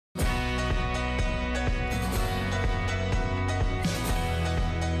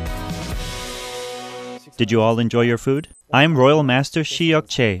Did you all enjoy your food? I'm Royal Master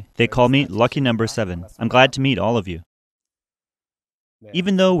Choi. They call me Lucky Number 7. I'm glad to meet all of you.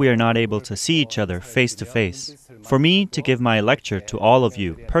 Even though we are not able to see each other face to face, for me to give my lecture to all of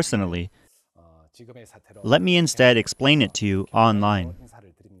you personally, let me instead explain it to you online.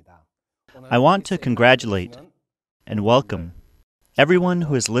 I want to congratulate and welcome everyone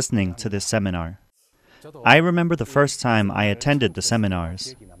who is listening to this seminar. I remember the first time I attended the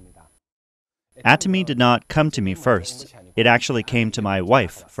seminars. Atomy did not come to me first. It actually came to my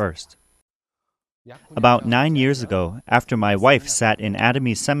wife first. About 9 years ago, after my wife sat in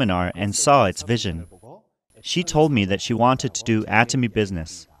Atomy's seminar and saw its vision, she told me that she wanted to do Atomy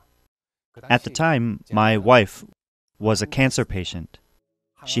business. At the time, my wife was a cancer patient.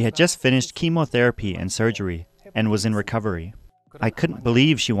 She had just finished chemotherapy and surgery and was in recovery. I couldn't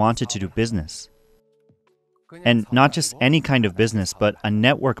believe she wanted to do business. And not just any kind of business, but a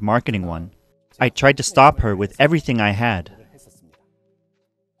network marketing one. I tried to stop her with everything I had.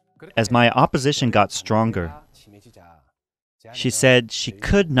 As my opposition got stronger, she said she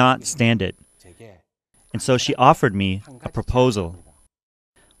could not stand it. And so she offered me a proposal.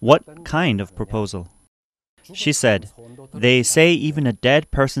 What kind of proposal? She said, "They say even a dead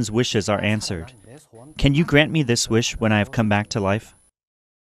person's wishes are answered. Can you grant me this wish when I have come back to life?"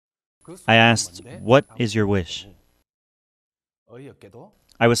 I asked, "What is your wish?"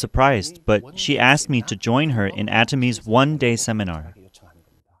 I was surprised, but she asked me to join her in Atomy's one-day seminar.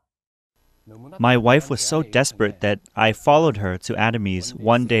 My wife was so desperate that I followed her to Atomy's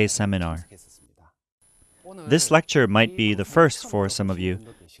one-day seminar. This lecture might be the first for some of you,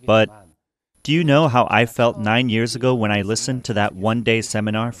 but do you know how I felt 9 years ago when I listened to that one-day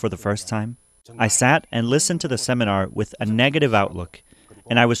seminar for the first time? I sat and listened to the seminar with a negative outlook,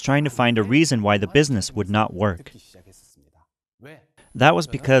 and I was trying to find a reason why the business would not work. That was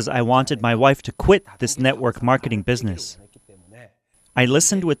because I wanted my wife to quit this network marketing business. I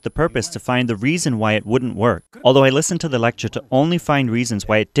listened with the purpose to find the reason why it wouldn't work. Although I listened to the lecture to only find reasons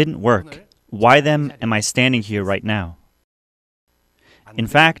why it didn't work, why then am I standing here right now? In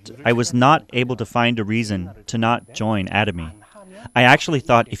fact, I was not able to find a reason to not join Atomy. I actually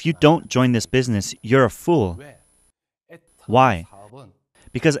thought, if you don't join this business, you're a fool. Why?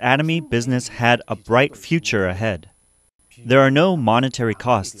 Because Atomy business had a bright future ahead. There are no monetary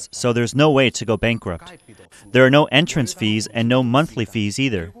costs, so there's no way to go bankrupt. There are no entrance fees and no monthly fees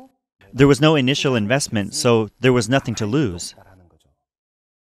either. There was no initial investment, so there was nothing to lose.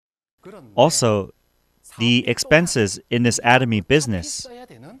 Also, the expenses in this Atomy business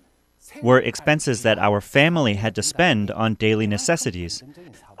were expenses that our family had to spend on daily necessities.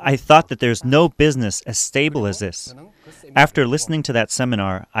 I thought that there's no business as stable as this. After listening to that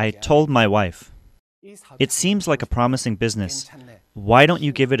seminar, I told my wife, "It seems like a promising business. Why don't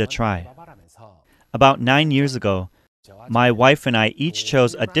you give it a try?" About 9 years ago, my wife and I each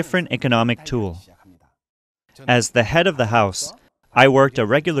chose a different economic tool. As the head of the house, I worked a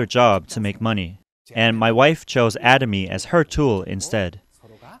regular job to make money, and my wife chose Atomy as her tool instead.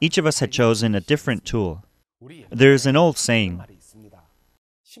 Each of us had chosen a different tool. There's an old saying,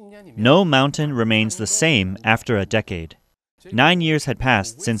 "No mountain remains the same after a decade." 9 years had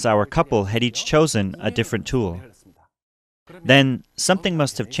passed since our couple had each chosen a different tool. Then something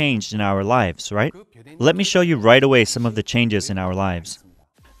must have changed in our lives, right? Let me show you right away some of the changes in our lives.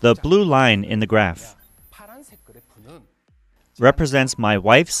 The blue line in the graph represents my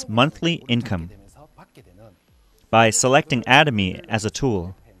wife's monthly income by selecting Atomy as a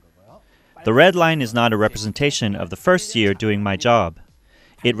tool. The red line is not a representation of the first year doing my job.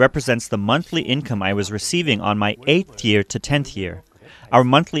 It represents the monthly income I was receiving on my 8th year to 10th year. Our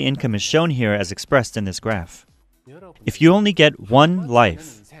monthly income is shown here as expressed in this graph. If you only get one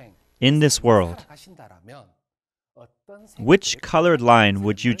life in this world, which colored line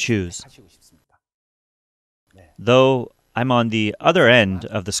would you choose? Though I'm on the other end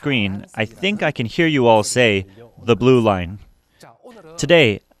of the screen, I think I can hear you all say the blue line.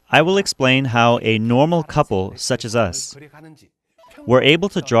 Today, I will explain how a normal couple such as us were able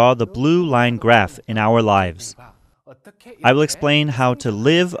to draw the blue line graph in our lives. I will explain how to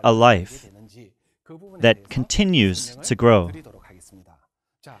live a life that continues to grow.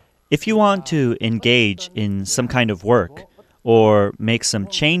 If you want to engage in some kind of work or make some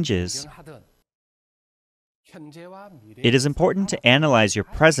changes, it is important to analyze your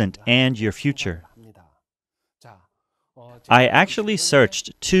present and your future. I actually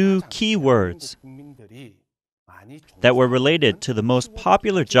searched 2 keywords that were related to the most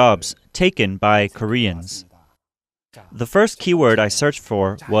popular jobs taken by Koreans. The first keyword I searched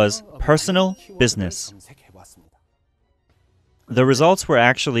for was personal business. The results were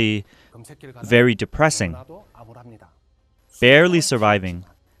actually Very depressing. Barely surviving.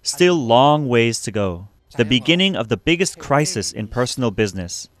 Still long ways to go. The beginning of the biggest crisis in personal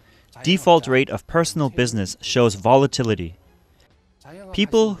business. Default rate of personal business shows volatility.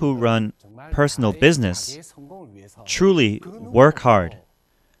 People who run personal business truly work hard,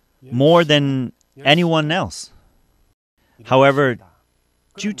 more than anyone else. However,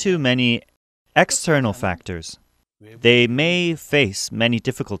 due to many external factors, they may face many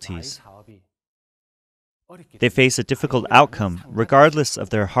difficulties. They face a difficult outcome regardless of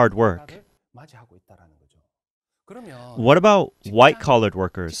their hard work. What about white-collared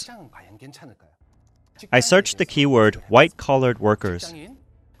workers? I searched the keyword white-collared workers.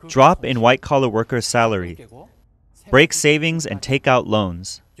 Drop in white-collar workers' salary. Break savings and take out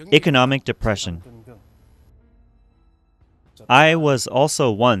loans. Economic depression. I was also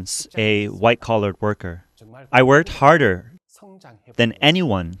once a white-collared worker. I worked harder than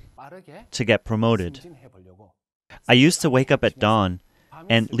anyone to get promoted. I used to wake up at dawn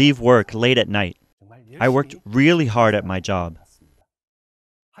and leave work late at night. I worked really hard at my job.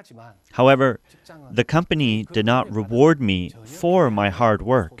 However, the company did not reward me for my hard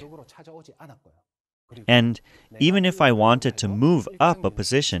work. And even if I wanted to move up a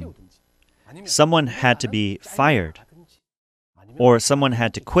position, someone had to be fired, or someone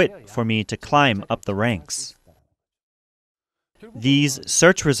had to quit for me to climb up the ranks. These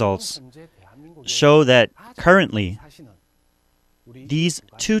search results show that currently, these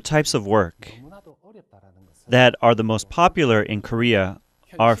two types of work that are the most popular in Korea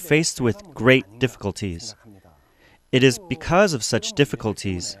are faced with great difficulties. It is because of such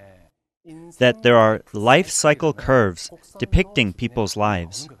difficulties that there are life cycle curves depicting people's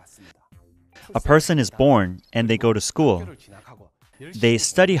lives. A person is born and they go to school. They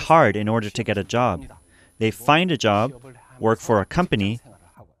study hard in order to get a job. They find a job, work for a company,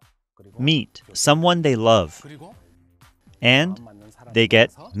 meet someone they love, and they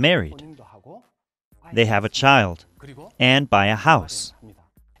get married. They have a child and buy a house.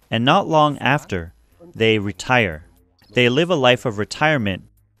 And not long after, they retire. They live a life of retirement,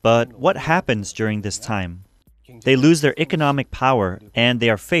 but what happens during this time? They lose their economic power and they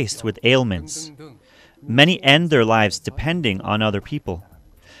are faced with ailments. Many end their lives depending on other people.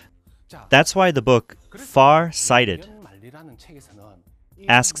 That's why the book Far-Sighted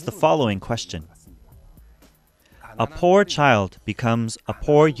asks the following question. A poor child becomes a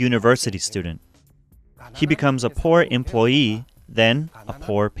poor university student. He becomes a poor employee, then a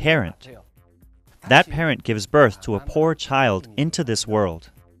poor parent. That parent gives birth to a poor child into this world.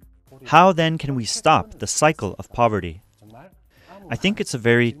 How then can we stop the cycle of poverty? I think it's a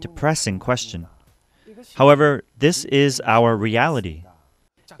very depressing question. However, this is our reality.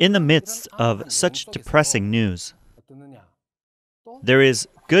 In the midst of such depressing news, there is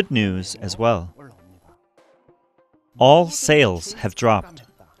good news as well. All sales have dropped,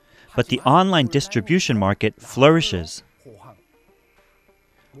 but the online distribution market flourishes.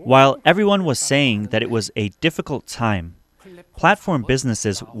 While everyone was saying that it was a difficult time, platform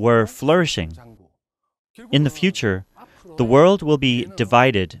businesses were flourishing. In the future, the world will be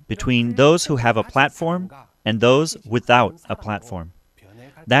divided between those who have a platform and those without a platform.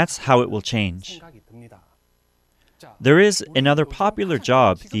 That's how it will change. There is another popular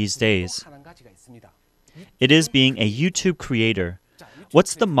job these days. It is being a YouTube creator.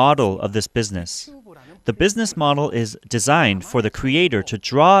 What's the model of this business? The business model is designed for the creator to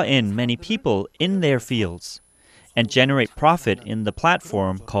draw in many people in their fields and generate profit in the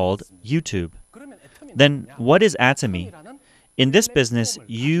platform called YouTube. Then what is Atomy? In this business,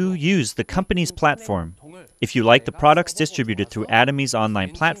 you use the company's platform. If you like the products distributed through Atomy's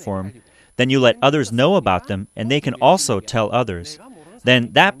online platform, then you let others know about them and they can also tell others.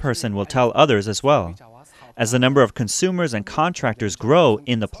 Then that person will tell others as well. As the number of consumers and contractors grow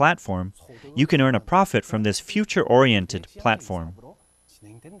in the platform, you can earn a profit from this future-oriented platform.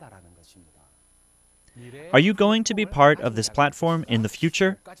 Are you going to be part of this platform in the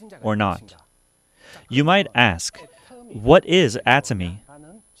future or not? You might ask, what is Atomy?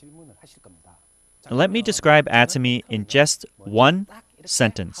 Let me describe Atomy in just one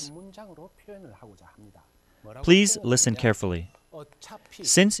sentence. Please listen carefully.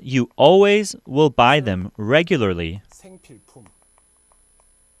 Since you always will buy them regularly,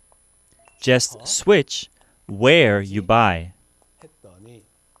 just switch where you buy.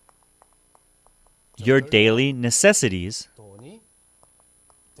 Your daily necessities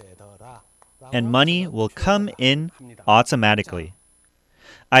and money will come in automatically.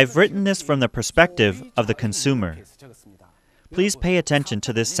 I've written this from the perspective of the consumer. Please pay attention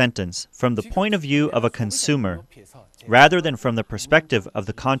to this sentence from the point of view of a consumer rather than from the perspective of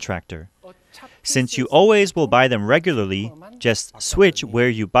the contractor. Since you always will buy them regularly, just switch where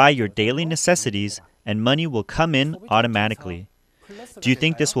you buy your daily necessities and money will come in automatically. Do you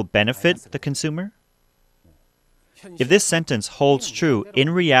think this will benefit the consumer? If this sentence holds true in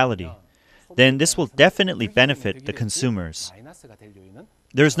reality, then this will definitely benefit the consumers.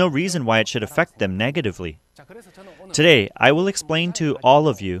 There's no reason why it should affect them negatively. Today, I will explain to all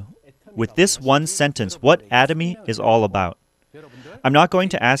of you, with this one sentence, what Atomy is all about. I'm not going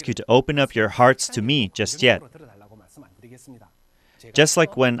to ask you to open up your hearts to me just yet. Just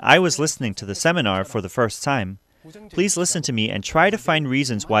like when I was listening to the seminar for the first time, please listen to me and try to find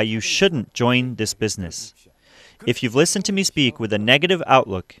reasons why you shouldn't join this business. If you've listened to me speak with a negative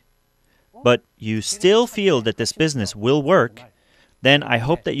outlook, but you still feel that this business will work, then I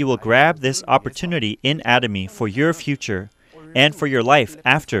hope that you will grab this opportunity in Atomy for your future and for your life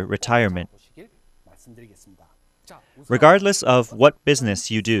after retirement. Regardless of what business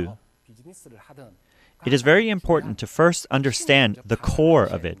you do, it is very important to first understand the core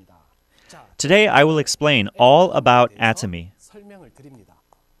of it. Today, I will explain all about Atomy.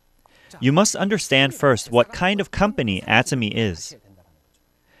 You must understand first what kind of company Atomy is.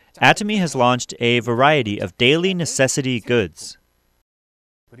 Atomy has launched a variety of daily necessity goods,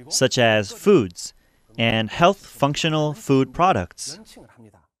 such as foods and health functional food products.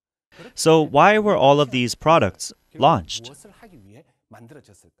 So why were all of these products launched?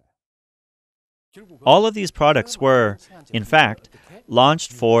 All of these products were, in fact,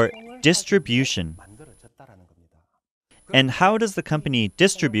 launched for distribution. And how does the company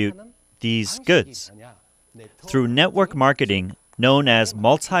distribute these goods? Through network marketing known as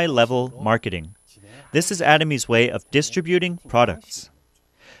multi-level marketing. This is Atomy's way of distributing products.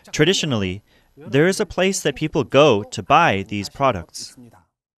 Traditionally, there is a place that people go to buy these products.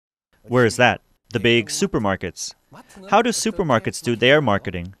 Where is that? The big supermarkets. How do supermarkets do their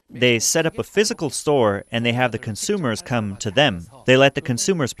marketing? They set up a physical store and they have the consumers come to them. They let the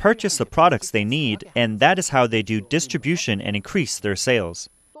consumers purchase the products they need, and that is how they do distribution and increase their sales.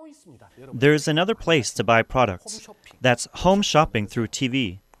 There's another place to buy products. That's home shopping through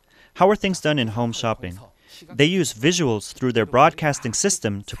TV. How are things done in home shopping? They use visuals through their broadcasting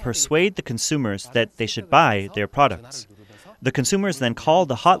system to persuade the consumers that they should buy their products. The consumers then call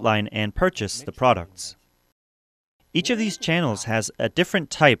the hotline and purchase the products. Each of these channels has a different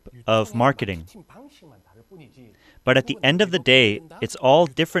type of marketing. But at the end of the day, it's all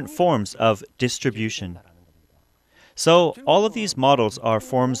different forms of distribution. So all of these models are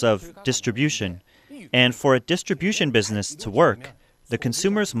forms of distribution. And for a distribution business to work, the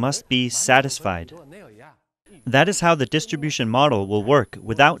consumers must be satisfied. That is how the distribution model will work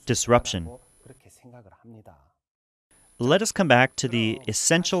without disruption. Let us come back to the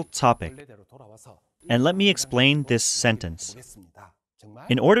essential topic, and let me explain this sentence.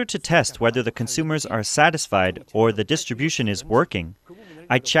 In order to test whether the consumers are satisfied or the distribution is working,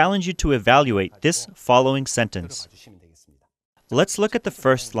 I challenge you to evaluate this following sentence. Let's look at the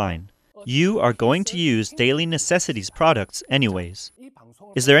first line. You are going to use daily necessities products anyways.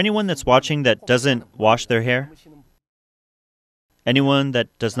 Is there anyone that's watching that doesn't wash their hair? Anyone that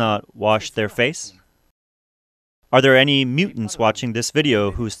does not wash their face? Are there any mutants watching this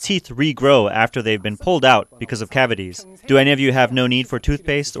video whose teeth regrow after they've been pulled out because of cavities? Do any of you have no need for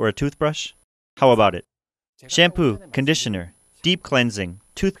toothpaste or a toothbrush? How about it? Shampoo, conditioner, deep cleansing,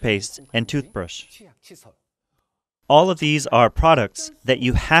 toothpaste, and toothbrush. All of these are products that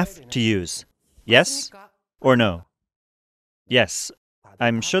you have to use. Yes or no? Yes.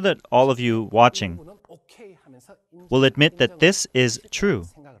 I'm sure that all of you watching will admit that this is true.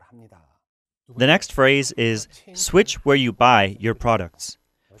 The next phrase is switch where you buy your products.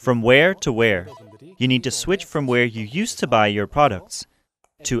 From where to where? You need to switch from where you used to buy your products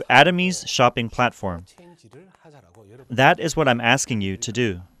to Atomy's shopping platform. That is what I'm asking you to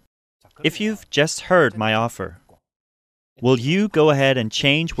do. If you've just heard my offer, will you go ahead and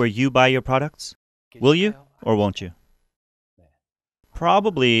change where you buy your products? Will you or won't you?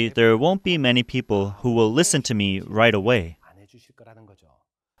 Probably there won't be many people who will listen to me right away.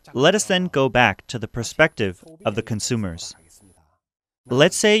 Let us then go back to the perspective of the consumers.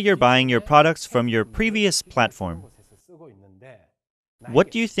 Let's say you're buying your products from your previous platform. What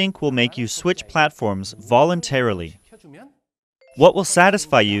do you think will make you switch platforms voluntarily? What will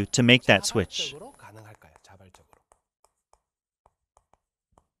satisfy you to make that switch?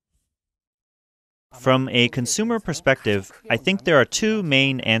 From a consumer perspective, I think there are two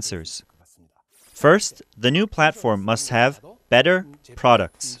main answers. First, the new platform must have better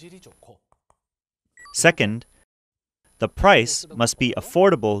products. Second, the price must be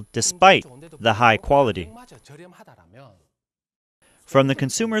affordable despite the high quality. From the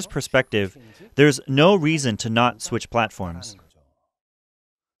consumer's perspective, there's no reason to not switch platforms.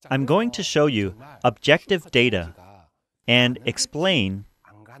 I'm going to show you objective data and explain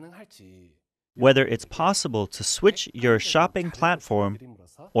whether it's possible to switch your shopping platform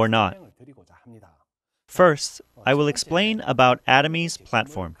or not. First, I will explain about Atomy's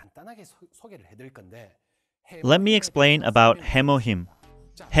platform. Let me explain about Hemohim.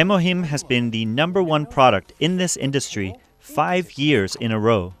 Hemohim has been the #1 product in this industry 5 years in a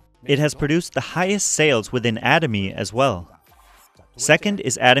row. It has produced the highest sales within Atomy as well. Second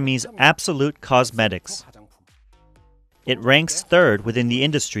is Atomy's Absolute Cosmetics. It ranks 3rd within the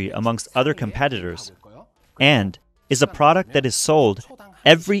industry amongst other competitors and is a product that is sold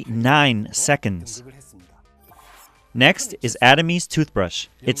every 9 seconds. Next is Atomy's toothbrush.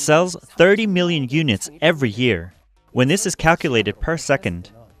 It sells 30 million units every year. When this is calculated per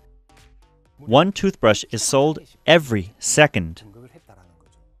second, one toothbrush is sold every second.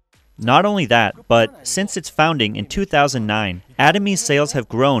 Not only that, but since its founding in 2009, Atomy's sales have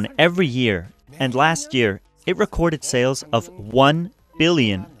grown every year, and last year, it recorded sales of $1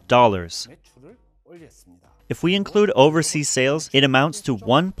 billion. If we include overseas sales, it amounts to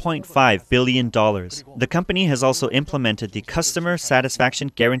 $1.5 billion. The company has also implemented the Customer Satisfaction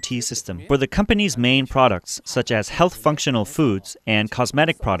Guarantee System. For the company's main products, such as health functional foods and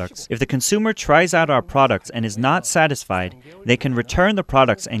cosmetic products, if the consumer tries out our products and is not satisfied, they can return the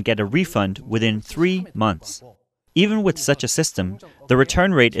products and get a refund within 3 months. Even with such a system, the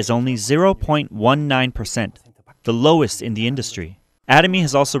return rate is only 0.19%, the lowest in the industry. Atomy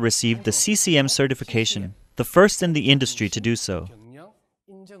has also received the CCM certification, the first in the industry to do so.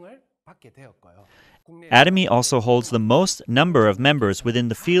 Atomy also holds the most number of members within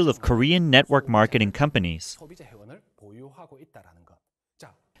the field of Korean network marketing companies.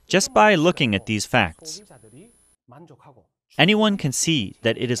 Just by looking at these facts, anyone can see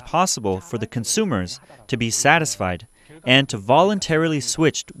that it is possible for the consumers to be satisfied and to voluntarily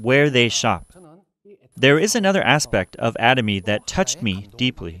switch where they shop. There is another aspect of Atomy that touched me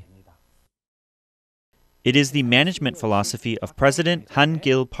deeply. It is the management philosophy of President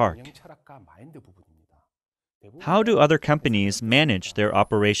Han-gil Park. How do other companies manage their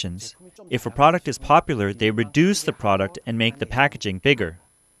operations? If a product is popular, they reduce the product and make the packaging bigger.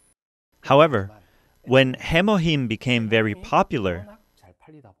 However, when Hemohim became very popular,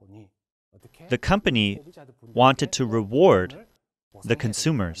 the company wanted to reward the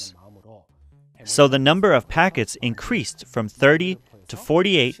consumers. So the number of packets increased from 30 to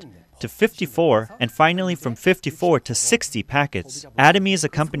 48 to 54, and finally from 54 to 60 packets. Atomy is a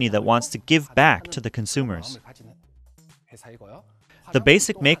company that wants to give back to the consumers. The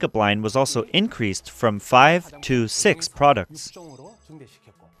basic makeup line was also increased from 5 to 6 products.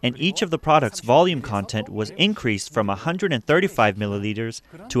 And each of the products' volume content was increased from 135 milliliters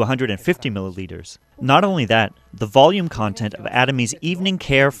to 150 milliliters. Not only that, the volume content of Atomy's Evening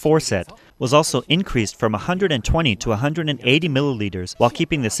Care 4-set was also increased from 120 to 180 milliliters while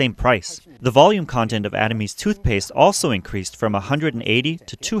keeping the same price. The volume content of Atomy's toothpaste also increased from 180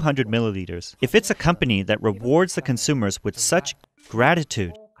 to 200 milliliters. If it's a company that rewards the consumers with such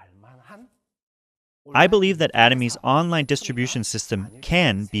gratitude, I believe that Atomy's online distribution system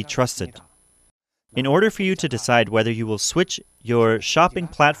can be trusted. In order for you to decide whether you will switch your shopping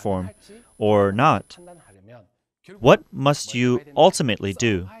platform or not, what must you ultimately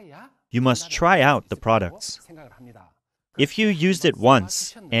do? You must try out the products. If you used it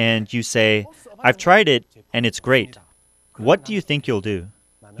once and you say, "I've tried it and it's great," what do you think you'll do?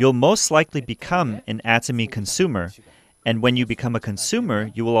 You'll most likely become an Atomy consumer, and when you become a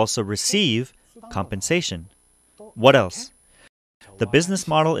consumer, you will also receive compensation. What else? The business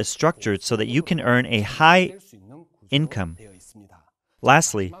model is structured so that you can earn a high income.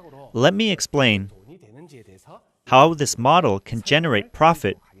 Lastly, let me explain how this model can generate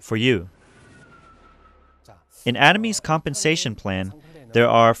profit for you. In Atomy's compensation plan, there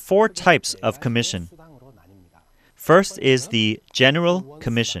are 4 types of commission. First is the general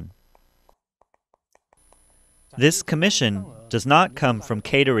commission. This commission does not come from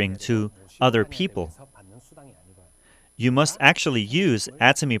catering to other people. You must actually use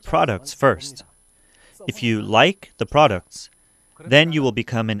Atomy products first. If you like the products, then you will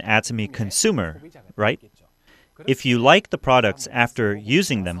become an Atomy consumer, right? If you like the products after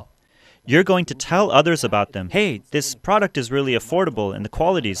using them, you're going to tell others about them. "Hey, this product is really affordable and the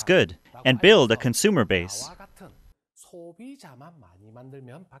quality is good," and build a consumer base.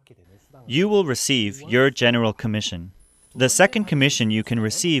 You will receive your general commission. The second commission you can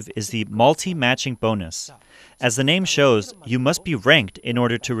receive is the multi-matching bonus. As the name shows, you must be ranked in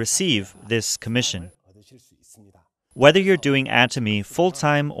order to receive this commission. Whether you're doing Atomy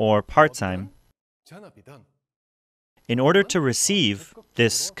full-time or part-time, in order to receive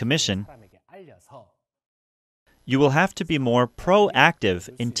this commission, you will have to be more proactive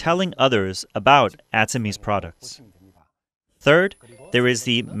in telling others about Atomy's products. Third, there is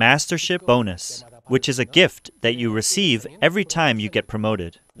the mastership bonus, which is a gift that you receive every time you get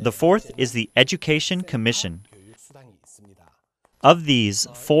promoted. The fourth is the education commission. Of these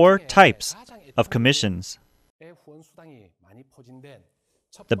 4 types of commissions,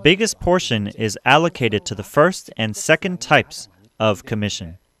 the biggest portion is allocated to the first and second types of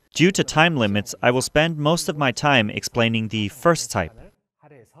commission. Due to time limits, I will spend most of my time explaining the first type.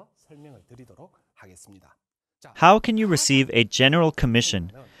 How can you receive a general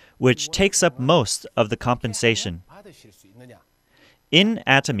commission, which takes up most of the compensation? In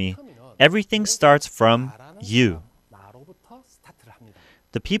Atomy, everything starts from you.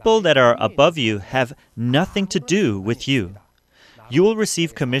 The people that are above you have nothing to do with you. You will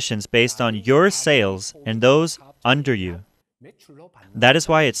receive commissions based on your sales and those under you. That is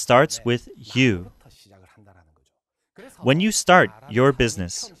why it starts with you. When you start your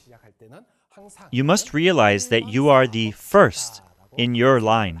business, you must realize that you are the first in your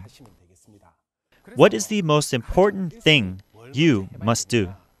line. What is the most important thing you must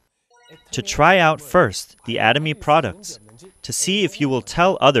do? To try out first the Atomy products, to see if you will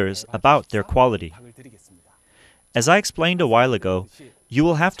tell others about their quality. As I explained a while ago, you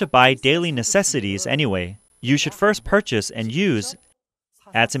will have to buy daily necessities anyway. You should first purchase and use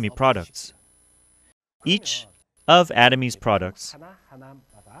Atomy products. Each of Atomy's products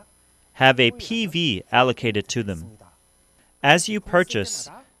have a PV allocated to them. As you purchase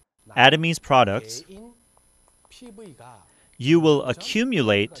Atomy's products, you will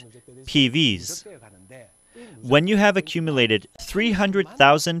accumulate PVs. When you have accumulated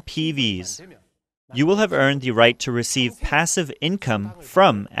 300,000 PVs, you will have earned the right to receive passive income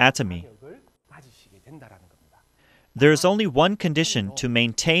from Atomy. There is only one condition to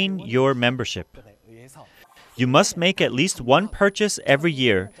maintain your membership. You must make at least one purchase every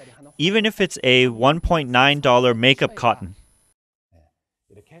year, even if it's a $1.9 makeup cotton.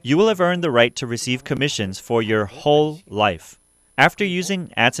 You will have earned the right to receive commissions for your whole life. After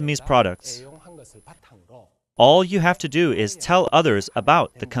using Atomy's products, all you have to do is tell others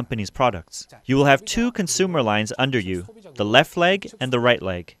about the company's products. You will have 2 consumer lines under you, the left leg and the right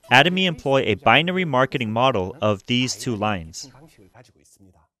leg. Atomy employ a binary marketing model of these 2 lines.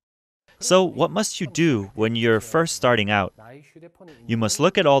 So what must you do when you're first starting out? You must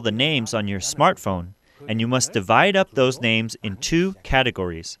look at all the names on your smartphone, and you must divide up those names in 2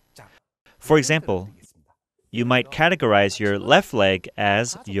 categories. For example, you might categorize your left leg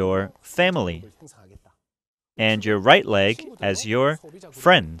as your family, and your right leg as your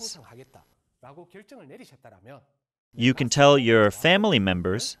friends. You can tell your family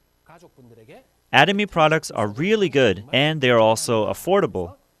members, Atomy products are really good and they are also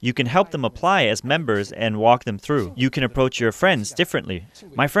affordable. You can help them apply as members and walk them through. You can approach your friends differently.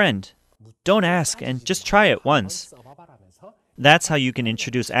 My friend, don't ask and just try it once. That's how you can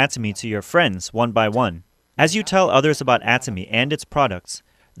introduce Atomy to your friends one by one. As you tell others about Atomy and its products,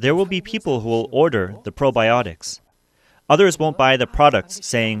 there will be people who will order the probiotics. Others won't buy the products,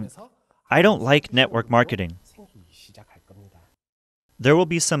 saying, I don't like network marketing. There will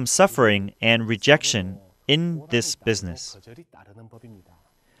be some suffering and rejection in this business.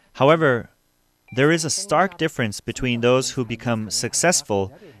 However, there is a stark difference between those who become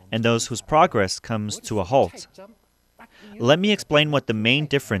successful and those whose progress comes to a halt. Let me explain what the main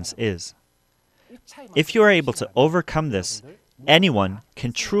difference is. If you are able to overcome this, anyone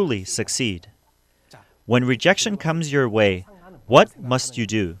can truly succeed. When rejection comes your way, what must you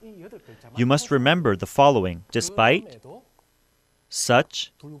do? You must remember the following: despite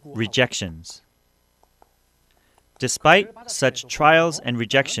such rejections. Despite such trials and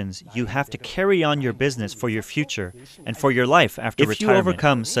rejections, you have to carry on your business for your future and for your life after retirement. If you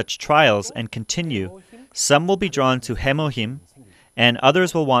overcome such trials and continue, some will be drawn to Hemohim, and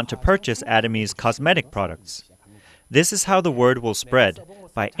others will want to purchase Atomy's cosmetic products. This is how the word will spread,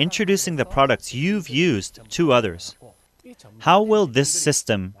 by introducing the products you've used to others. How will this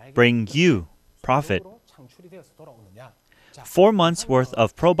system bring you profit? 4 months' worth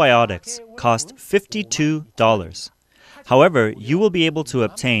of probiotics cost $52. However, you will be able to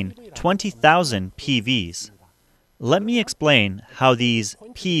obtain 20,000 PVs. Let me explain how these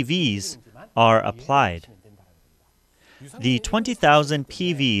PVs are applied. The 20,000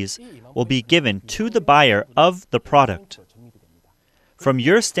 PVs will be given to the buyer of the product. From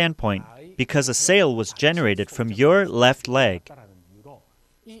your standpoint, because a sale was generated from your left leg,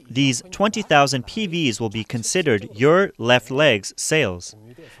 these 20,000 PVs will be considered your left leg's sales.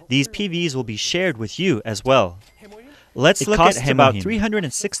 These PVs will be shared with you as well. Let's look at about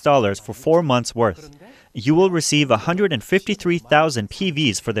 $306 for 4 months' worth. You will receive 153,000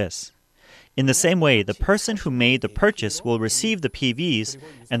 PVs for this. In the same way, the person who made the purchase will receive the PVs,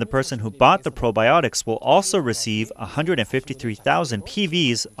 and the person who bought the probiotics will also receive 153,000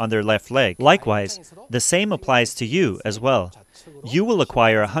 PVs on their left leg. Likewise, the same applies to you as well. You will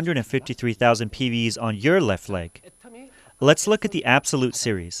acquire 153,000 PVs on your left leg. Let's look at the absolute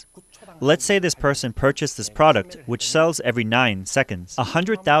series. Let's say this person purchased this product, which sells every 9 seconds.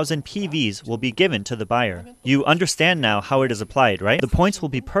 100,000 PVs will be given to the buyer. You understand now how it is applied, right? The points will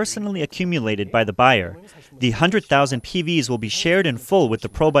be personally accumulated by the buyer. The 100,000 PVs will be shared in full with the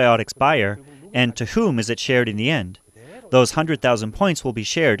probiotics buyer, and to whom is it shared in the end? Those 100,000 points will be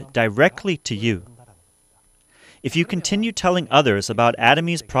shared directly to you. If you continue telling others about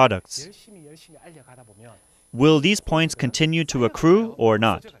Atomy's products, will these points continue to accrue or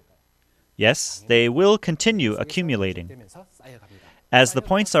not? Yes, they will continue accumulating. As the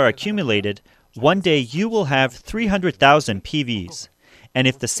points are accumulated, one day you will have 300,000 PVs. And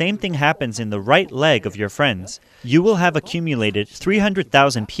if the same thing happens in the right leg of your friends, you will have accumulated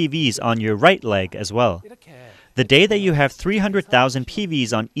 300,000 PVs on your right leg as well. The day that you have 300,000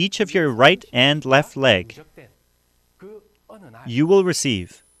 PVs on each of your right and left leg, you will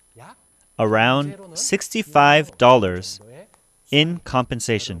receive around $65 in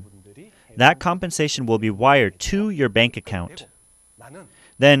compensation. That compensation will be wired to your bank account.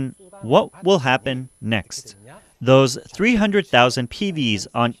 Then, what will happen next? Those 300,000 PVs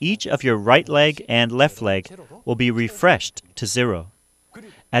on each of your right leg and left leg will be refreshed to 0.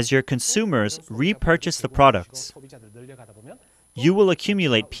 As your consumers repurchase the products, you will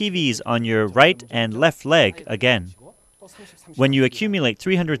accumulate PVs on your right and left leg again. When you accumulate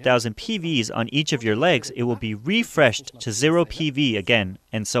 300,000 PVs on each of your legs, it will be refreshed to 0 PV again,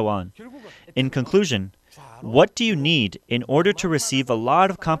 and so on. In conclusion, what do you need in order to receive a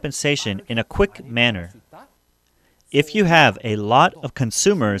lot of compensation in a quick manner? If you have a lot of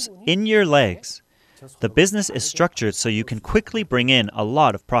consumers in your legs, the business is structured so you can quickly bring in a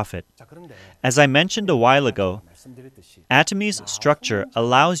lot of profit. As I mentioned a while ago, Atomy's structure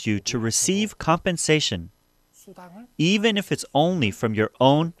allows you to receive compensation even if it's only from your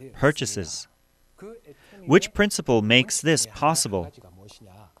own purchases. Which principle makes this possible?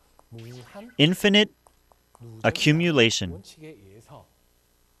 Infinite accumulation.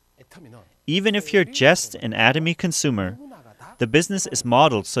 Even if you're just an Atomy consumer, the business is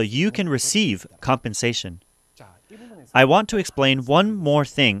modeled so you can receive compensation. I want to explain one more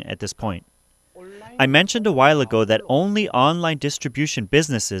thing at this point. I mentioned a while ago that only online distribution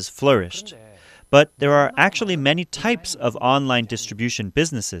businesses flourished. But there are actually many types of online distribution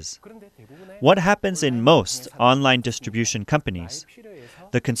businesses. What happens in most online distribution companies?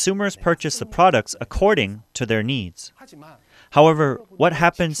 The consumers purchase the products according to their needs. However, what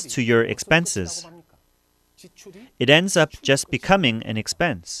happens to your expenses? It ends up just becoming an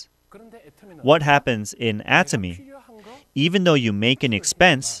expense. What happens in Atomy? Even though you make an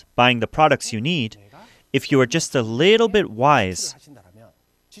expense buying the products you need, if you are just a little bit wise,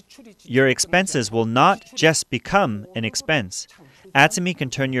 your expenses will not just become an expense. Atomy can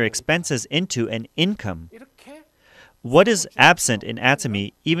turn your expenses into an income. What is absent in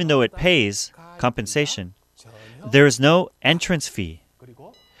Atomy, even though it pays compensation? There is no entrance fee.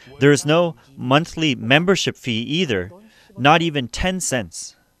 There is no monthly membership fee either, not even 10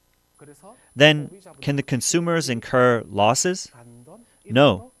 cents. Then, can the consumers incur losses?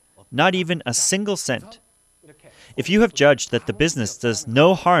 No, not even a single cent. If you have judged that the business does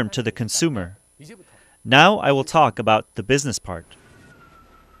no harm to the consumer, now I will talk about the business part.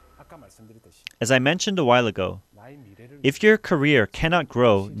 As I mentioned a while ago, if your career cannot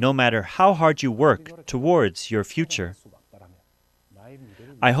grow no matter how hard you work towards your future,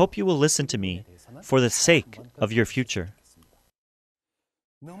 I hope you will listen to me for the sake of your future.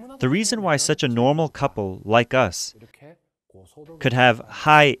 The reason why such a normal couple like us could have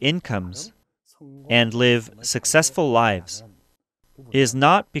high incomes and live successful lives is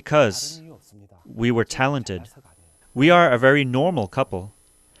not because we were talented. We are a very normal couple.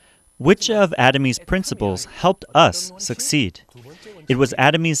 Which of Atomy's principles helped us succeed? It was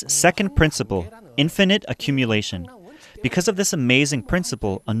Atomy's second principle, infinite accumulation. Because of this amazing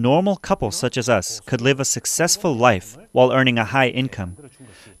principle, a normal couple such as us could live a successful life while earning a high income.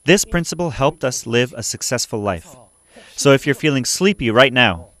 This principle helped us live a successful life. So if you're feeling sleepy right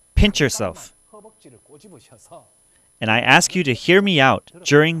now, pinch yourself And I ask you to hear me out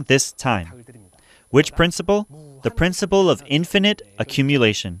during this time. Which principle? The principle of infinite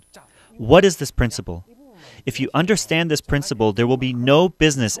accumulation. What is this principle? If you understand this principle, there will be no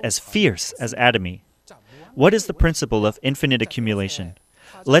business as fierce as Atomy. What is the principle of infinite accumulation?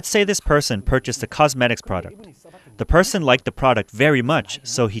 Let's say this person purchased a cosmetics product. The person liked the product very much,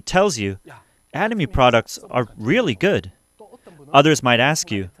 so he tells you, Atomy products are really good. Others might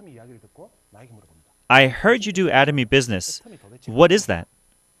ask you, I heard you do Atomy business. What is that?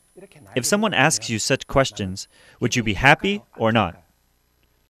 If someone asks you such questions, would you be happy or not?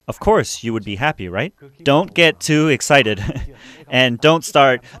 Of course, you would be happy, right? Don't get too excited and don't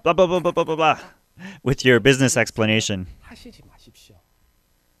start blah, blah, blah, blah, blah, blah, blah with your business explanation.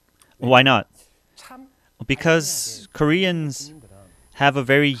 Why not? Because Koreans have a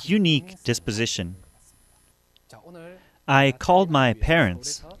very unique disposition. I called my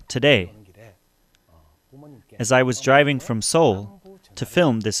parents today as I was driving from Seoul to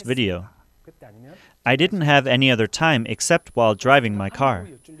film this video. I didn't have any other time except while driving my car.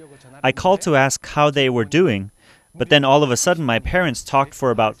 I called to ask how they were doing, but then all of a sudden my parents talked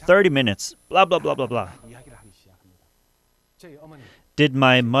for about 30 minutes, blah, blah, blah, blah, blah. Did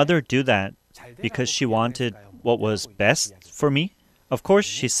my mother do that because she wanted what was best for me? Of course,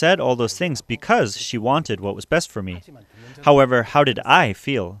 she said all those things because she wanted what was best for me. However, how did I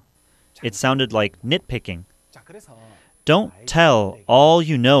feel? It sounded like nitpicking. Don't tell all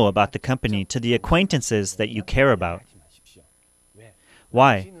you know about the company to the acquaintances that you care about.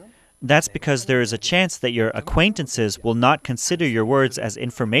 Why? That's because there is a chance that your acquaintances will not consider your words as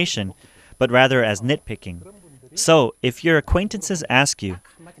information, but rather as nitpicking. So, if your acquaintances ask you,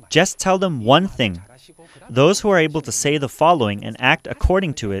 just tell them one thing. Those who are able to say the following and act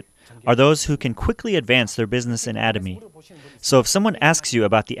according to it are those who can quickly advance their business in Atomy. So if someone asks you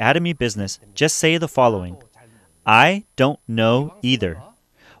about the Atomy business, just say the following. I don't know either.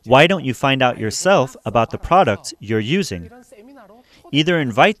 Why don't you find out yourself about the products you're using? Either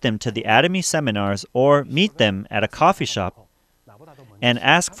invite them to the Atomy seminars or meet them at a coffee shop and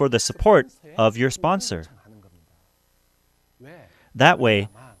ask for the support of your sponsor. That way,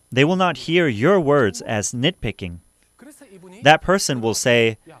 they will not hear your words as nitpicking. That person will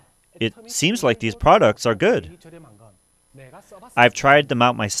say, it seems like these products are good. I've tried them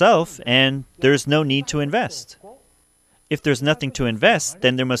out myself and there's no need to invest. If there's nothing to invest,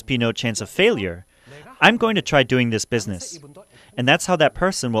 then there must be no chance of failure. I'm going to try doing this business. And that's how that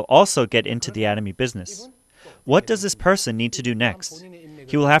person will also get into the Atomy business. What does this person need to do next?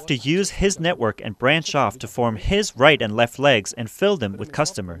 He will have to use his network and branch off to form his right and left legs and fill them with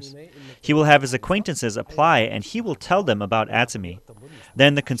customers. He will have his acquaintances apply and he will tell them about Atomy.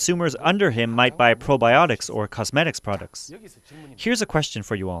 Then the consumers under him might buy probiotics or cosmetics products. Here's a question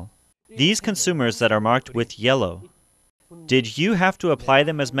for you all. These consumers that are marked with yellow, did you have to apply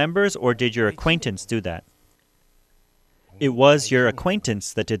them as members or did your acquaintance do that? It was your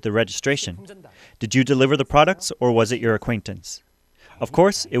acquaintance that did the registration. Did you deliver the products or was it your acquaintance? Of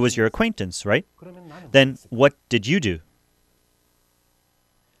course, it was your acquaintance, right? Then what did you do?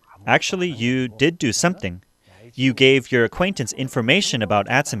 Actually, you did do something. You gave your acquaintance information about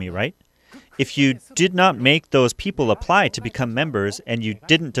Atomy, right? If you did not make those people apply to become members and you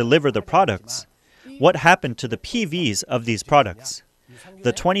didn't deliver the products, what happened to the PVs of these products?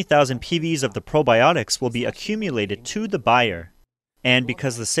 The 20,000 PVs of the probiotics will be accumulated to the buyer. And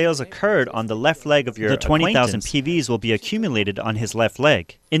because the sales occurred on the left leg of your the 20,000 PVs will be accumulated on his left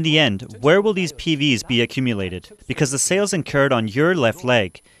leg. In the end, where will these PVs be accumulated? Because the sales incurred on your left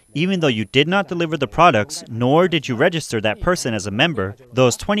leg, even though you did not deliver the products, nor did you register that person as a member,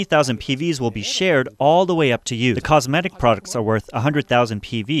 those 20,000 PVs will be shared all the way up to you. The cosmetic products are worth 100,000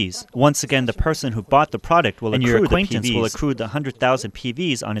 PVs. Once again, the person who bought the product will accrue your acquaintance will accrue the 100,000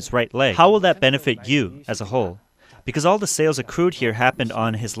 PVs on his right leg. How will that benefit you as a whole? Because all the sales accrued here happened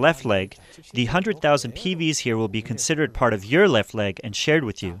on his left leg, the 100,000 PVs here will be considered part of your left leg and shared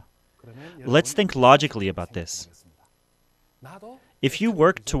with you. Let's think logically about this. If you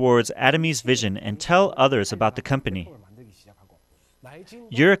work towards Atomy's vision and tell others about the company,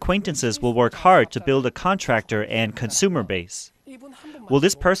 your acquaintances will work hard to build a contractor and consumer base. Will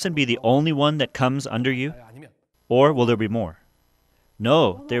this person be the only one that comes under you? Or will there be more?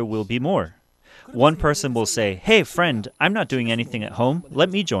 No, there will be more. One person will say, hey friend, I'm not doing anything at home, let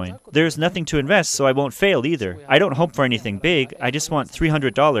me join. There's nothing to invest, so I won't fail either. I don't hope for anything big, I just want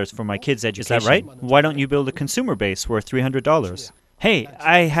 $300 for my kids' education. Is that right? Why don't you build a consumer base worth $300? Hey,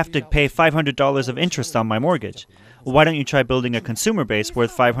 I have to pay $500 of interest on my mortgage. Why don't you try building a consumer base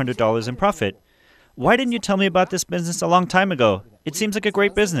worth $500 in profit? Why didn't you tell me about this business a long time ago? It seems like a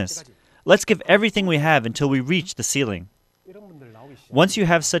great business. Let's give everything we have until we reach the ceiling. Once you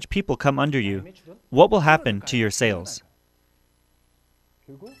have such people come under you, what will happen to your sales?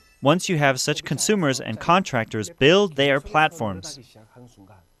 Once you have such consumers and contractors build their platforms,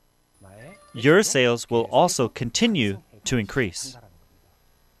 your sales will also continue to increase.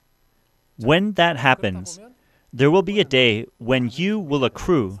 When that happens, there will be a day when you will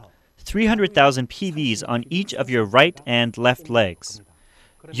accrue 300,000 PVs on each of your right and left legs.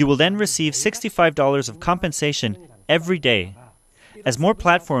 You will then receive $65 of compensation every day. As more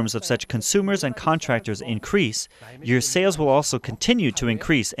platforms of such consumers and contractors increase, your sales will also continue to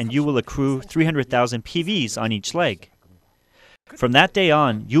increase and you will accrue 300,000 PVs on each leg. From that day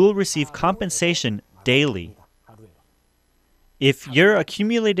on, you will receive compensation daily. If your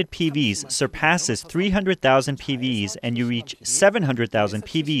accumulated PVs surpasses 300,000 PVs and you reach 700,000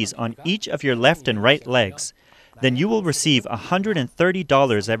 PVs on each of your left and right legs, then you will receive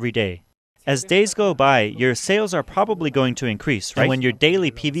 $130 every day. As days go by, your sales are probably going to increase, right? And when your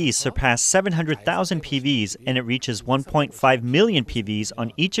daily PVs surpass 700,000 PVs and it reaches 1.5 million PVs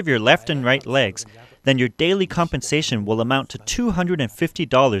on each of your left and right legs, then your daily compensation will amount to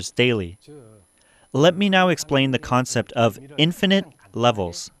 $250 daily. Let me now explain the concept of infinite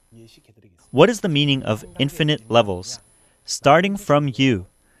levels. What is the meaning of infinite levels? Starting from you,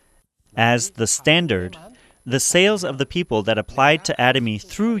 as the standard, the sales of the people that applied to Atomy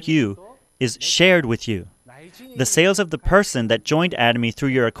through you is shared with you. The sales of the person that joined Atomy through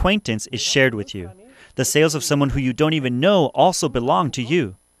your acquaintance is shared with you. The sales of someone who you don't even know also belong to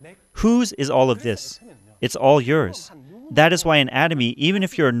you. Whose is all of this? It's all yours. That is why in Atomy, even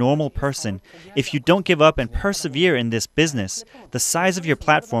if you're a normal person, if you don't give up and persevere in this business, the size of your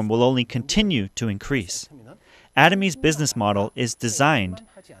platform will only continue to increase. Atomy's business model is designed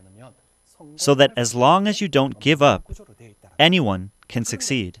so that as long as you don't give up, anyone can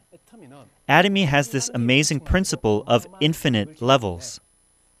succeed. Atomy has this amazing principle of infinite levels.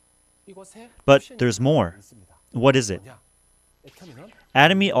 But there's more. What is it?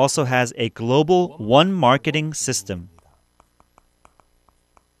 Atomy also has a global one marketing system.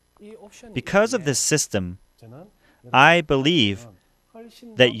 Because of this system, I believe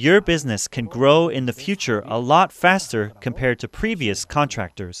that your business can grow in the future a lot faster compared to previous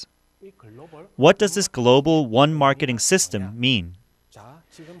contractors. What does this global one marketing system mean?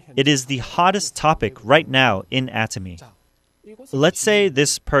 It is the hottest topic right now in Atomy. Let's say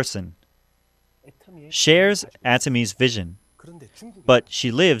this person shares Atomy's vision, but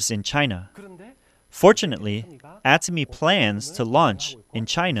she lives in China. Fortunately, Atomy plans to launch in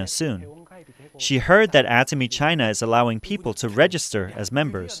China soon. She heard that Atomy China is allowing people to register as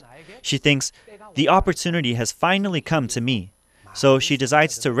members. She thinks, the opportunity has finally come to me. So she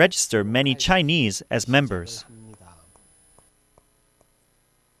decides to register many Chinese as members.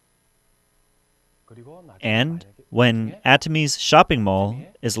 And when Atomy's shopping mall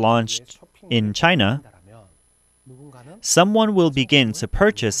is launched in China, someone will begin to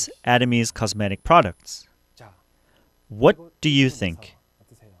purchase Atomy's cosmetic products. What do you think?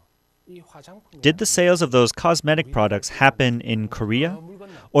 Did the sales of those cosmetic products happen in Korea?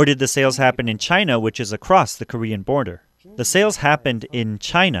 Or did the sales happen in China, which is across the Korean border? The sales happened in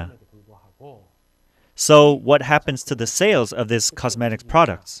China. So what happens to the sales of these cosmetic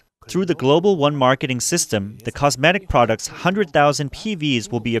products? Through the Global One marketing system, the cosmetic products' 100,000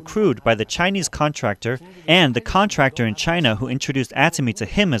 PVs will be accrued by the Chinese contractor and the contractor in China who introduced Atomy to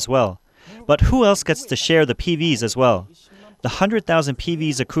him as well. But who else gets to share the PVs as well? The 100,000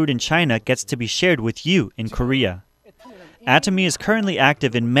 PVs accrued in China gets to be shared with you in Korea. Atomy is currently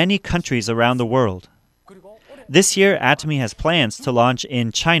active in many countries around the world. This year, Atomy has plans to launch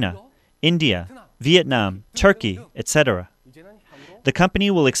in China, India, Vietnam, Turkey, etc. The company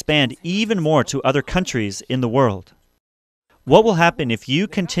will expand even more to other countries in the world. What will happen if you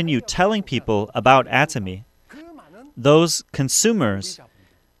continue telling people about Atomy? Those consumers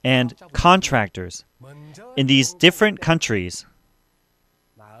and contractors in these different countries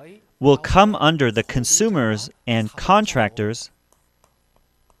will come under the consumers and contractors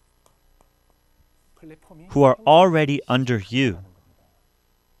who are already under you.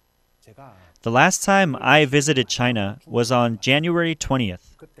 The last time I visited China was on January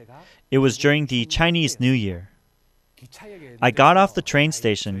 20th. It was during the Chinese New Year. I got off the train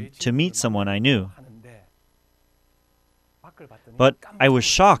station to meet someone I knew. But I was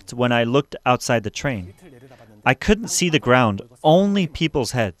shocked when I looked outside the train. I couldn't see the ground, only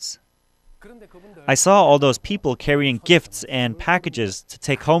people's heads. I saw all those people carrying gifts and packages to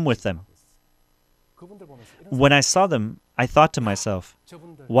take home with them. When I saw them, I thought to myself,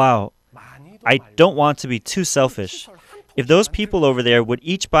 wow, I don't want to be too selfish. If those people over there would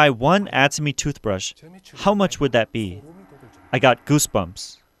each buy one Atomy toothbrush, how much would that be? I got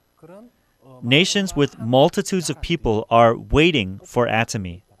goosebumps. Nations with multitudes of people are waiting for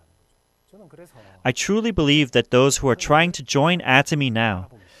Atomy. I truly believe that those who are trying to join Atomy now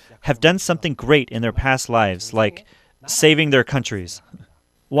have done something great in their past lives, like saving their countries.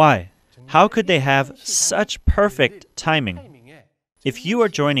 Why? How could they have such perfect timing? If you are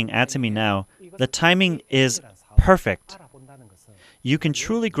joining Atomy now, the timing is perfect. You can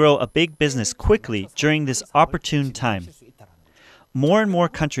truly grow a big business quickly during this opportune time. More and more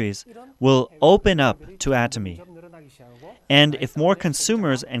countries will open up to Atomy. And if more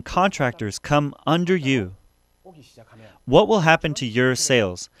consumers and contractors come under you, what will happen to your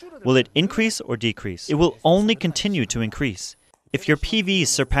sales? Will it increase or decrease? It will only continue to increase. If your PVs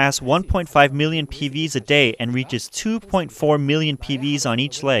surpass 1.5 million PVs a day and reaches 2.4 million PVs on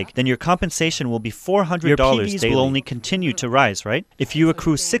each leg, then your compensation will be $400 your PVs daily. Will only continue to rise, right? If you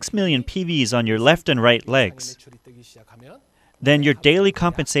accrue 6 million PVs on your left and right legs, then your daily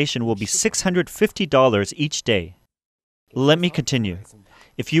compensation will be $650 each day. Let me continue.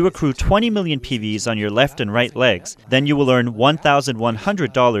 If you accrue 20 million PVs on your left and right legs, then you will earn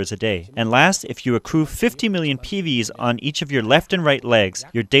 $1,100 a day. And last, if you accrue 50 million PVs on each of your left and right legs,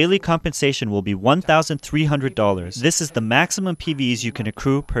 your daily compensation will be $1,300. This is the maximum PVs you can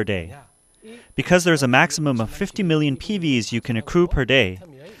accrue per day. Because there's a maximum of 50 million PVs you can accrue per day,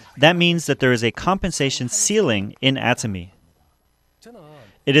 that means that there is a compensation ceiling in Atomy.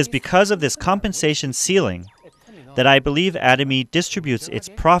 It is because of this compensation ceiling that I believe Atomy distributes its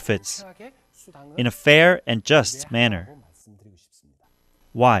profits in a fair and just manner.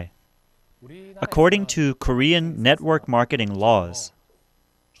 Why? According to Korean network marketing laws,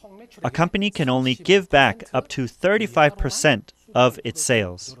 a company can only give back up to 35% of its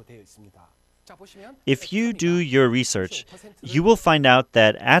sales. If you do your research, you will find out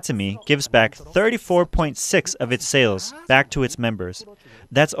that Atomy gives back 34.6% of its sales back to its members.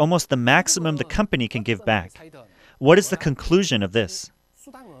 That's almost the maximum the company can give back. What is the conclusion of this?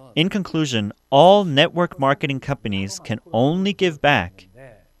 In conclusion, all network marketing companies can only give back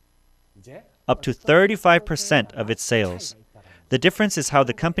up to 35% of its sales. The difference is how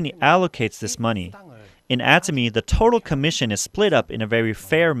the company allocates this money. In Atomy, the total commission is split up in a very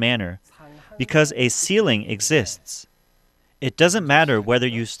fair manner because a ceiling exists. It doesn't matter whether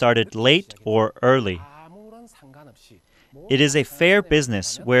you started late or early. It is a fair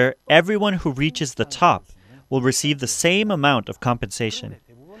business where everyone who reaches the top will receive the same amount of compensation.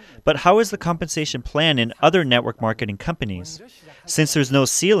 But how is the compensation plan in other network marketing companies? Since there's no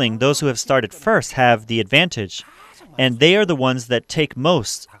ceiling, those who have started first have the advantage, and they are the ones that take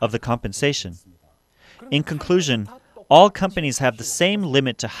most of the compensation. In conclusion, all companies have the same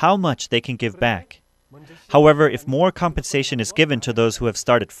limit to how much they can give back. However, if more compensation is given to those who have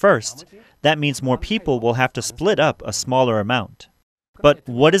started first, that means more people will have to split up a smaller amount. But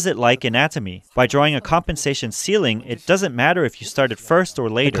what is it like in Atomy? By drawing a compensation ceiling, it doesn't matter if you started first or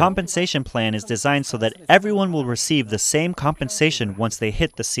later. The compensation plan is designed so that everyone will receive the same compensation once they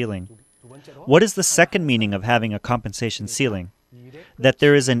hit the ceiling. What is the second meaning of having a compensation ceiling? That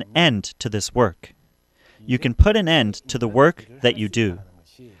there is an end to this work. You can put an end to the work that you do.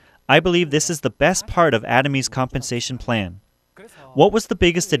 I believe this is the best part of Atomy's compensation plan. What was the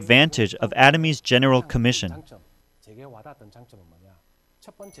biggest advantage of Atomy's general commission?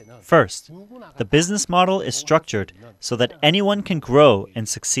 First, the business model is structured so that anyone can grow and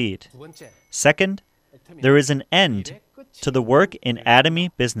succeed. Second, there is an end to the work in Atomy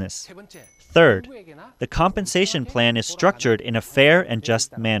business. Third, the compensation plan is structured in a fair and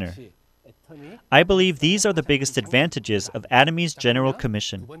just manner. I believe these are the biggest advantages of Atomy's general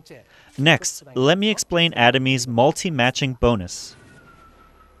commission. Next, let me explain Atomy's multi-matching bonus.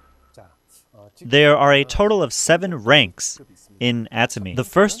 There are a total of 7 ranks in Atomy. The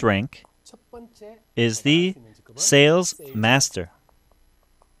first rank is the Sales Master.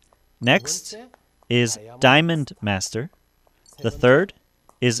 Next is Diamond Master. The third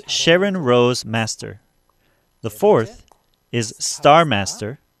is Sharon Rose Master. The fourth is Star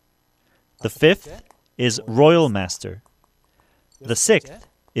Master. The fifth is Royal Master. The sixth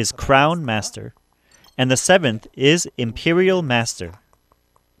is Crown Master. And the seventh is Imperial Master.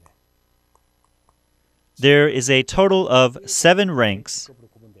 There is a total of 7 ranks,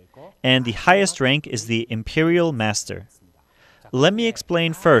 and the highest rank is the Imperial Master. Let me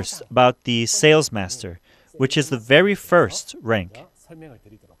explain first about the Sales Master, which is the very first rank.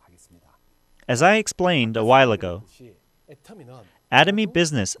 As I explained a while ago, Atomy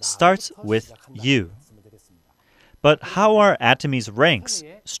business starts with you. But how are Atomy's ranks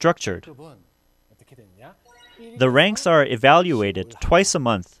structured? The ranks are evaluated twice a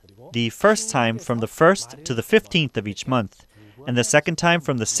month, the first time from the 1st to the 15th of each month, and the second time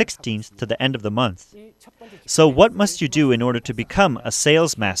from the 16th to the end of the month. So what must you do in order to become a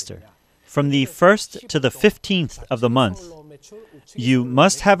sales master? From the 1st to the 15th of the month, you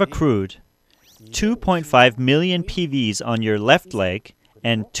must have accrued 2.5 million PVs on your left leg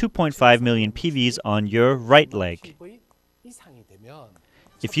and 2.5 million PVs on your right leg.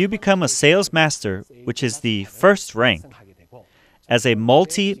 If you become a sales master, which is the first rank, as a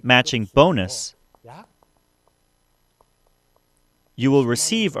multi-matching bonus, you will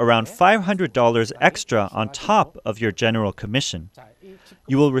receive around $500 extra on top of your general commission.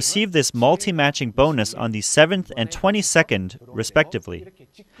 You will receive this multi-matching bonus on the 7th and 22nd, respectively.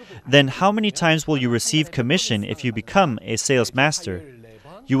 Then how many times will you receive commission if you become a sales master?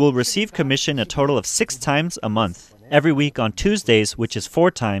 You will receive commission a total of 6 times a month, every week on Tuesdays, which is 4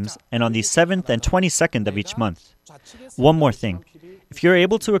 times, and on the 7th and 22nd of each month. One more thing. If you're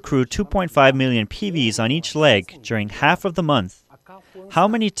able to accrue 2.5 million PVs on each leg during half of the month, how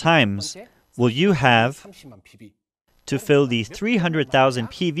many times will you have to fill the 300,000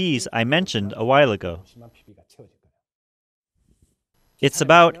 PVs I mentioned a while ago? It's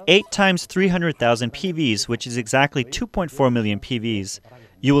about 8 times 300,000 PVs, which is exactly 2.4 million PVs.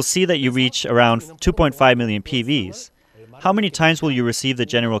 You will see that you reach around 2.5 million PVs. How many times will you receive the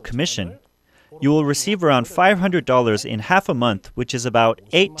general commission? You will receive around $500 in half a month, which is about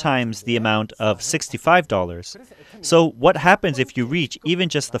 8 times the amount of $65. So what happens if you reach even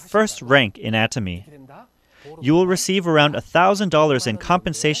just the first rank in Atomy? You will receive around $1,000 in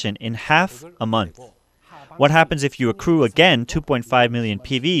compensation in half a month. What happens if you accrue again 2.5 million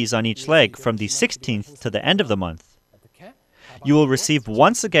PVs on each leg from the 16th to the end of the month? You will receive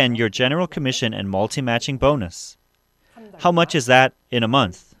once again your general commission and multi-matching bonus. How much is that in a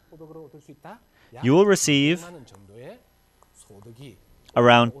month? You will receive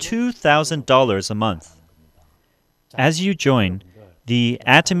around $2,000 a month. As you join the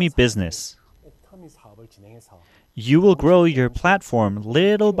Atomy business, you will grow your platform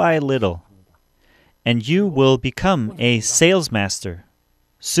little by little, and you will become a sales master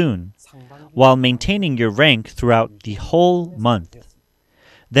soon, while maintaining your rank throughout the whole month.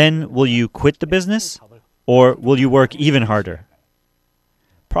 Then will you quit the business, or will you work even harder?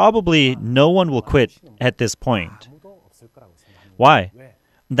 Probably no one will quit at this point. Why?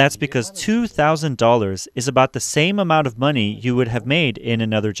 That's because $2,000 is about the same amount of money you would have made in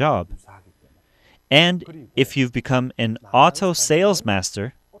another job. And if you've become an auto sales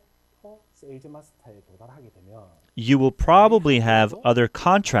master, you will probably have other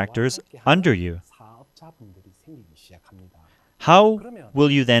contractors under you. How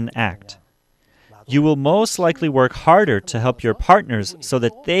will you then act? You will most likely work harder to help your partners so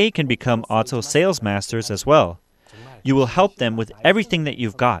that they can become auto sales masters as well. You will help them with everything that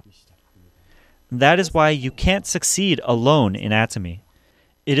you've got. That is why you can't succeed alone in Atomy.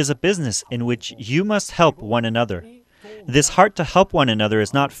 It is a business in which you must help one another. This heart to help one another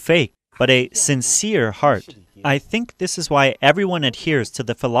is not fake, but a sincere heart. I think this is why everyone adheres to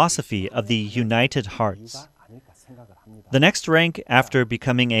the philosophy of the United Hearts. The next rank after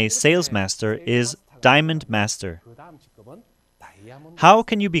becoming a sales master is Diamond Master. How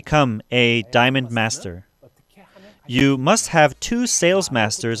can you become a Diamond Master? You must have 2 sales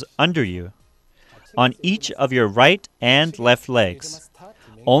masters under you, on each of your right and left legs.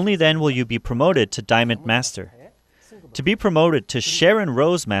 Only then will you be promoted to Diamond Master. To be promoted to Sharon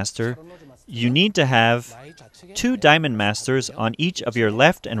Rose Master, you need to have 2 Diamond Masters on each of your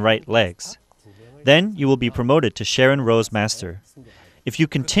left and right legs. Then you will be promoted to Sharon Rose Master. If you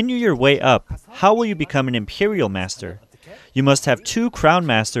continue your way up, how will you become an Imperial Master? You must have 2 Crown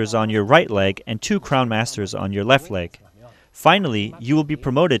Masters on your right leg and 2 Crown Masters on your left leg. Finally, you will be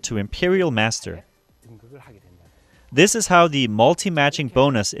promoted to Imperial Master. This is how the multi-matching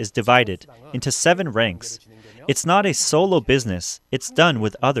bonus is divided into 7 ranks. It's not a solo business, it's done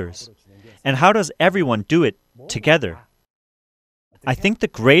with others. And how does everyone do it together? I think the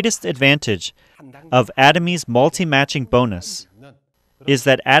greatest advantage of Atomy's multi-matching bonus is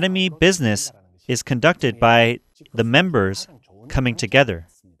that Atomy business is conducted by the members coming together.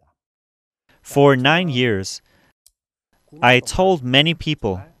 For 9 years, I told many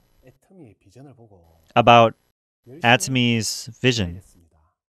people about Atomy's vision.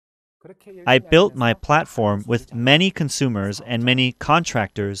 I built my platform with many consumers and many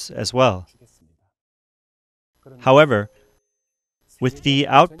contractors as well. However, with the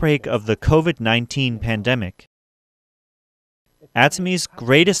outbreak of the COVID-19 pandemic, Atomy's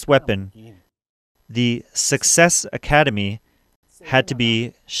greatest weapon, the Success Academy, had to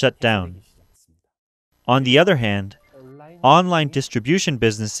be shut down. On the other hand, online distribution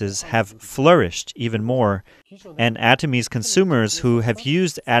businesses have flourished even more, and Atomy's consumers who have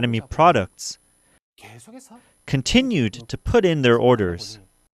used Atomy products continued to put in their orders.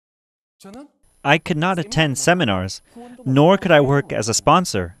 I could not attend seminars, nor could I work as a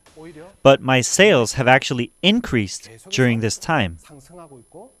sponsor, but my sales have actually increased during this time.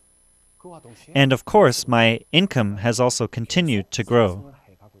 And of course, my income has also continued to grow.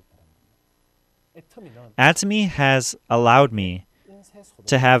 Atomy has allowed me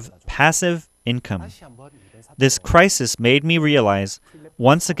to have passive income. This crisis made me realize,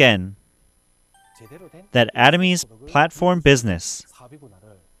 once again, that Atomy's platform business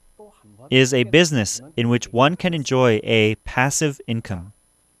is a business in which one can enjoy a passive income.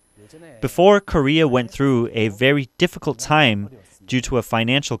 Before Korea went through a very difficult time due to a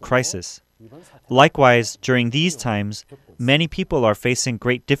financial crisis. Likewise, during these times, many people are facing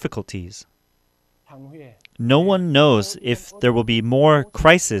great difficulties. No one knows if there will be more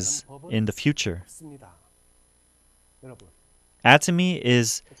crises in the future. Atomy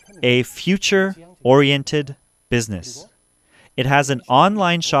is a future-oriented business. It has an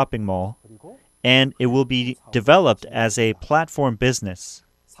online shopping mall, and it will be developed as a platform business.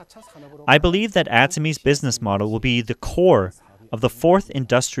 I believe that Atomy's business model will be the core of the fourth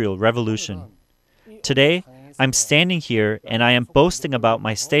industrial revolution. Today, I'm standing here and I am boasting about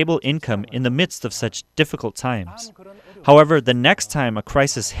my stable income in the midst of such difficult times. However, the next time a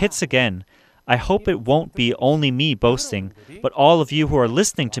crisis hits again, I hope it won't be only me boasting, but all of you who are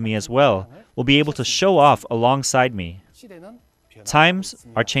listening to me as well will be able to show off alongside me. Times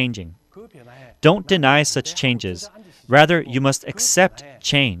are changing. Don't deny such changes. Rather, you must accept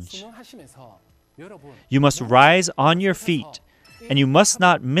change. You must rise on your feet, and you must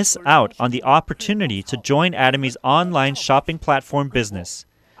not miss out on the opportunity to join Atomy's online shopping platform business.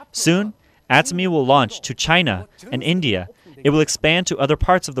 Soon, Atomy will launch to China and India. It will expand to other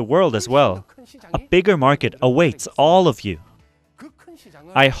parts of the world as well. A bigger market awaits all of you.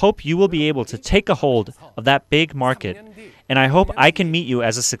 I hope you will be able to take a hold of that big market, and I hope I can meet you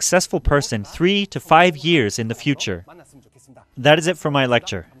as a successful person 3 to 5 years in the future. That is it for my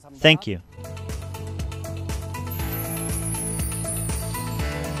lecture. Thank you.